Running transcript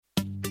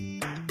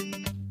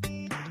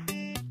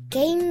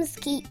Games,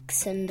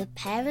 Geeks and the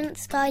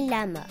Parent's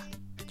Dilemma.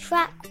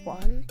 Track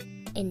 1,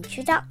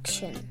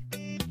 Introduction.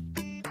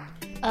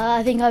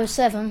 I think I was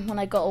 7 when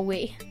I got a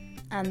Wii,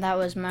 and that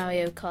was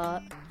Mario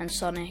Kart and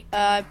Sonic.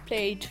 I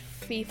played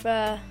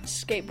FIFA,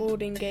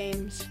 skateboarding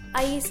games.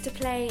 I used to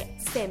play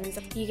Sims.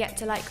 You get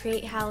to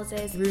create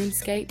houses.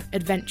 RuneScape,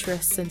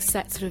 adventurous and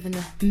set sort of in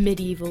the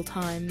medieval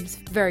times.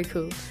 Very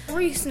cool.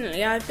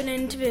 Recently I've been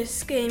into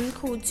this game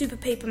called Super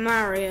Paper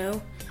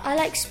Mario. I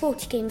like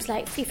sporty games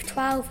like FIFA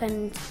 12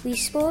 and Wii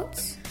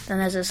Sports. Then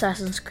there's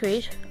Assassin's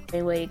Creed,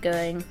 where you're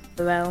going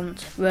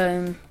around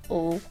Rome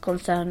or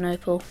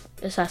Constantinople,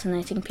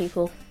 assassinating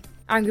people.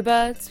 Angry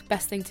Birds,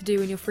 best thing to do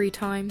in your free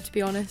time, to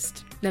be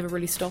honest. Never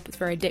really stop, it's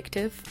very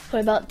addictive. Probably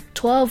about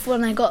 12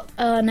 when I got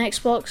an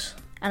Xbox,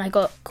 and I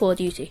got Call of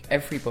Duty.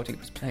 Everybody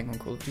was playing on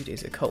Call of Duty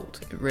as a cult,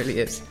 it really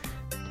is.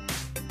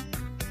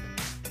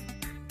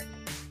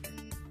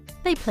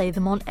 They play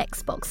them on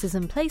Xboxes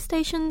and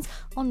PlayStations,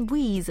 on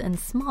Wiis and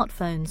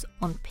smartphones,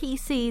 on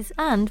PCs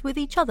and with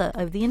each other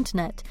over the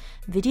internet.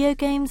 Video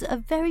games are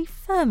very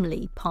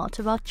firmly part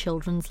of our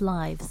children's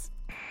lives.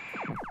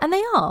 And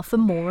they are for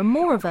more and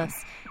more of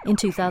us. In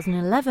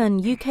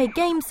 2011, UK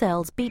game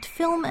sales beat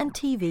film and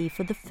TV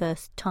for the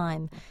first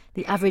time.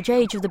 The average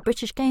age of the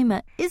British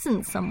gamer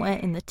isn't somewhere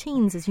in the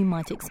teens as you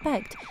might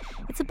expect.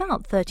 It's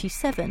about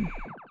 37.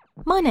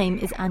 My name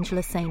is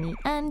Angela Saini,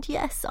 and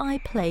yes, I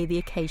play the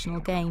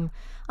occasional game.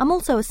 I'm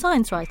also a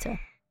science writer.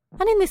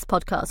 And in this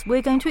podcast,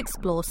 we're going to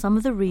explore some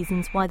of the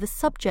reasons why the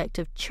subject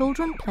of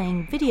children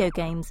playing video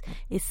games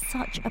is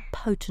such a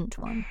potent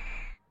one.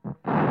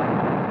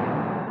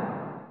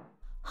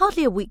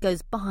 Hardly a week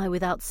goes by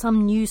without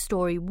some news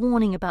story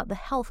warning about the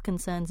health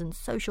concerns and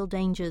social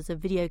dangers of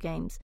video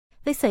games.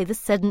 They say the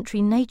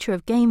sedentary nature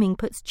of gaming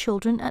puts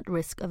children at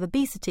risk of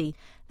obesity.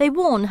 They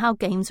warn how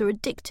games are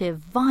addictive,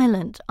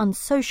 violent,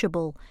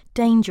 unsociable,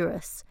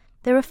 dangerous.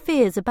 There are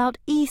fears about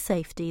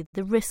e-safety,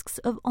 the risks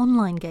of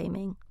online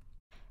gaming.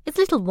 It's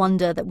little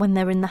wonder that when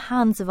they're in the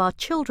hands of our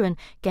children,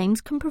 games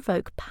can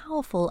provoke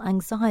powerful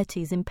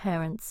anxieties in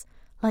parents,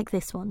 like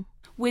this one.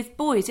 With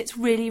boys, it's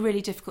really,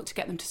 really difficult to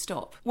get them to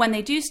stop. When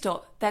they do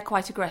stop, they're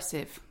quite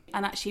aggressive.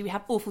 And actually, we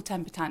have awful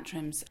temper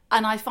tantrums.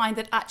 And I find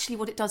that actually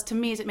what it does to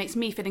me is it makes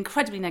me feel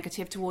incredibly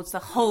negative towards the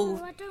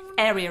whole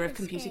area of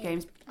computer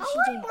games.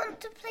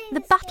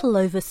 The battle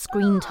over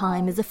screen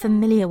time is a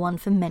familiar one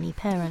for many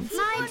parents.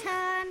 My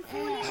turn.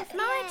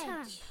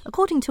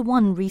 According to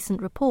one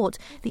recent report,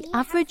 the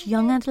average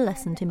young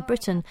adolescent in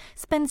Britain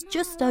spends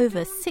just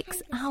over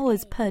 6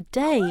 hours per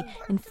day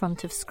in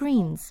front of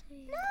screens.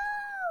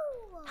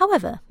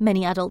 However,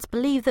 many adults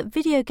believe that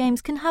video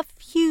games can have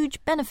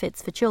huge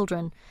benefits for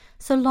children,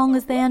 so long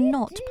as they are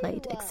not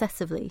played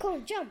excessively. Come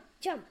on,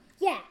 jump.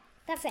 Yeah,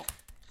 that's it.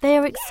 They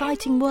are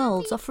exciting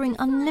worlds offering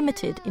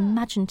unlimited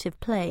imaginative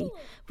play,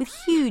 with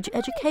huge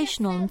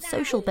educational and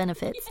social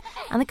benefits,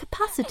 and the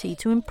capacity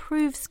to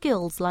improve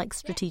skills like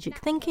strategic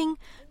thinking,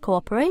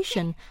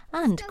 cooperation,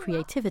 and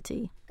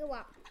creativity. Go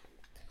up.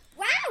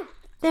 Wow!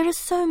 There are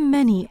so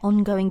many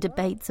ongoing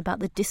debates about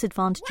the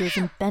disadvantages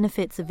and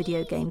benefits of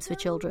video games for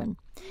children.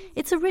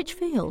 It's a rich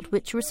field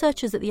which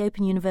researchers at the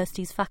Open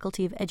University's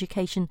Faculty of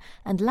Education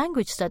and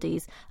Language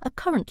Studies are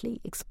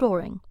currently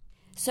exploring.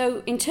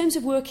 So in terms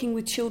of working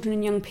with children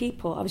and young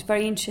people, I was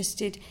very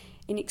interested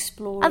in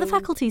exploring... At the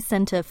faculty's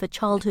Centre for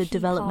Childhood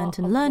Development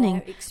and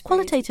Learning,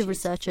 qualitative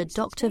researcher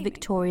Dr.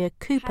 Victoria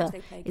Cooper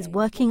is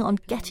working on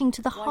getting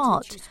to the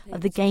heart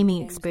of the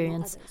gaming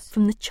experience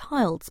from the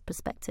child's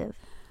perspective.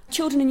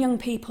 Children and young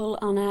people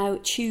are now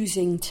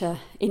choosing to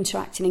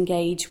interact and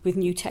engage with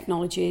new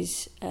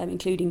technologies,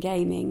 including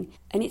gaming.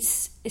 And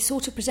it's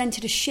sort of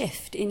presented a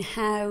shift in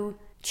how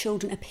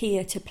children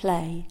appear to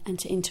play and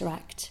to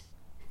interact.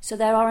 So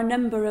there are a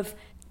number of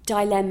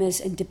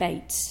dilemmas and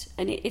debates.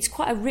 And it's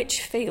quite a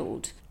rich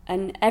field.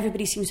 And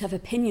everybody seems to have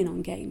opinion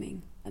on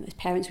gaming. And as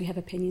parents, we have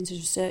opinions. As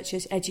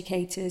researchers,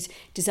 educators,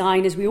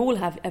 designers, we all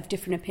have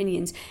different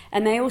opinions.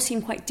 And they all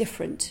seem quite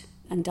different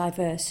and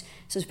diverse.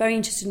 So I was very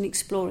interested in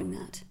exploring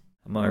that.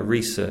 My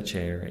research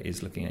area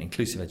is looking at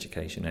inclusive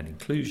education and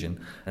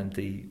inclusion and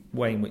the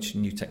way in which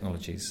new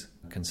technologies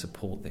can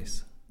support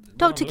this.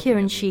 Dr.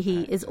 Kiran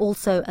Sheehy is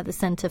also at the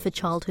Centre for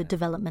Childhood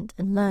Development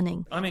and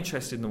Learning. I'm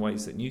interested in the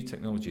ways that new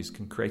technologies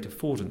can create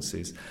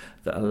affordances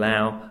that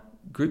allow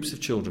groups of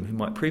children who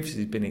might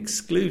previously have been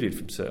excluded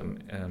from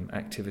certain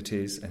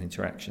activities and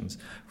interactions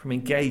from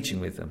engaging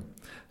with them.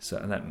 So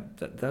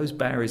that those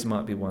barriers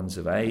might be ones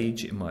of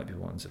age, it might be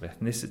ones of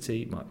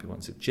ethnicity, it might be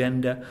ones of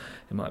gender,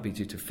 it might be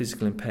due to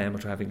physical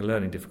impairment or having a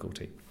learning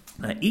difficulty.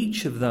 Now,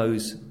 each of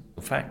those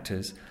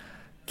factors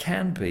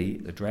can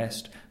be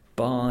addressed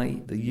by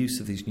the use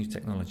of these new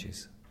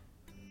technologies.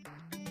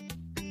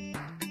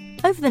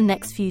 Over the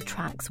next few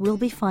tracks, we'll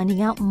be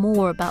finding out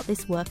more about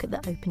this work at the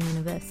Open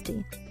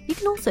University. You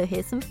can also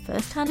hear some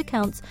first-hand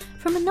accounts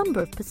from a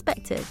number of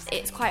perspectives.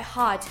 It's quite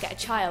hard to get a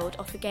child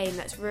off a game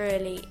that's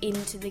really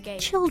into the game.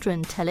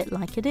 Children tell it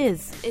like it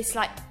is. It's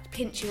like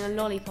pinching a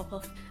lollipop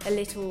off a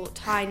little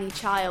tiny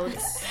child.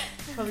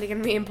 Probably going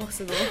to be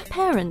impossible.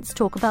 Parents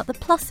talk about the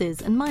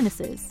pluses and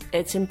minuses.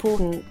 It's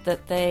important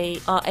that they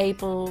are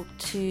able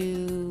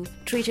to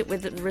treat it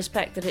with the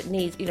respect that it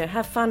needs,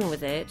 have fun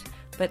with it,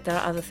 but there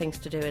are other things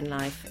to do in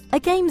life. A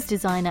games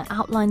designer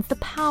outlines the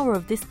power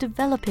of this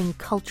developing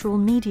cultural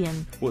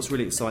medium. What's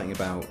really exciting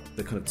about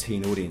the kind of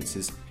teen audience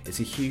is it's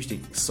a hugely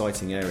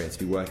exciting area to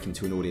be working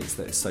to an audience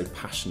that is so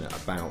passionate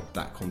about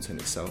that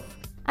content itself.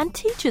 And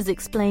teachers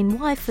explain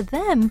why, for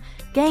them,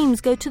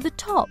 games go to the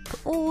top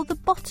or the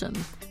bottom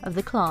of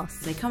the class.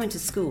 They come into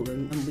school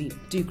and we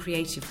do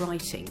creative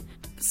writing.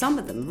 Some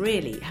of them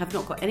really have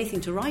not got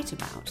anything to write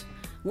about.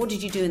 What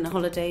did you do in the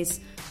holidays?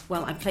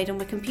 Well, I played on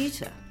my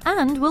computer.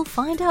 And we'll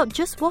find out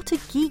just what a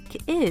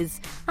geek is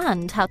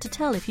and how to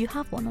tell if you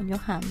have one on your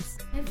hands.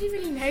 Nobody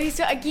really knows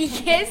what a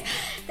geek is.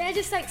 They're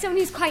just like someone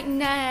who's quite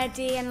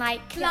nerdy and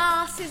like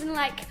classes and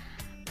like,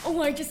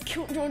 oh, I just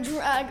killed your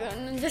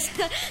dragon and just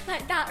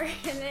like that,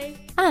 really.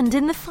 And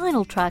in the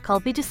final track, I'll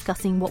be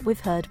discussing what we've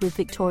heard with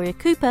Victoria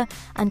Cooper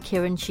and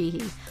Kieran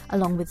Sheehy,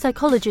 along with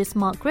psychologist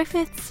Mark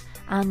Griffiths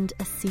and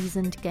a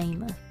seasoned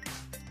gamer.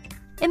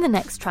 In the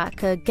next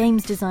track, a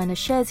games designer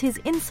shares his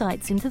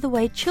insights into the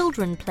way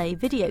children play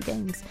video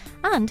games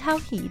and how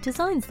he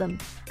designs them.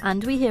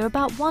 And we hear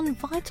about one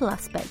vital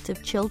aspect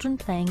of children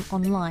playing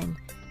online,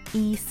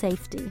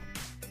 e-safety.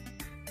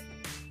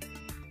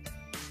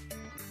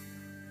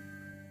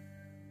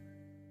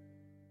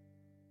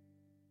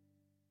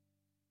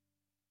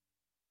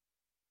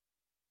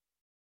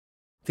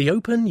 The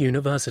Open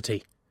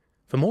University.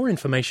 For more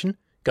information,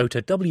 go to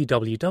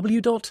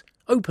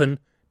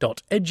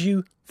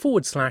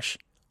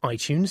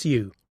www.open.edu/iTunes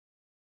U.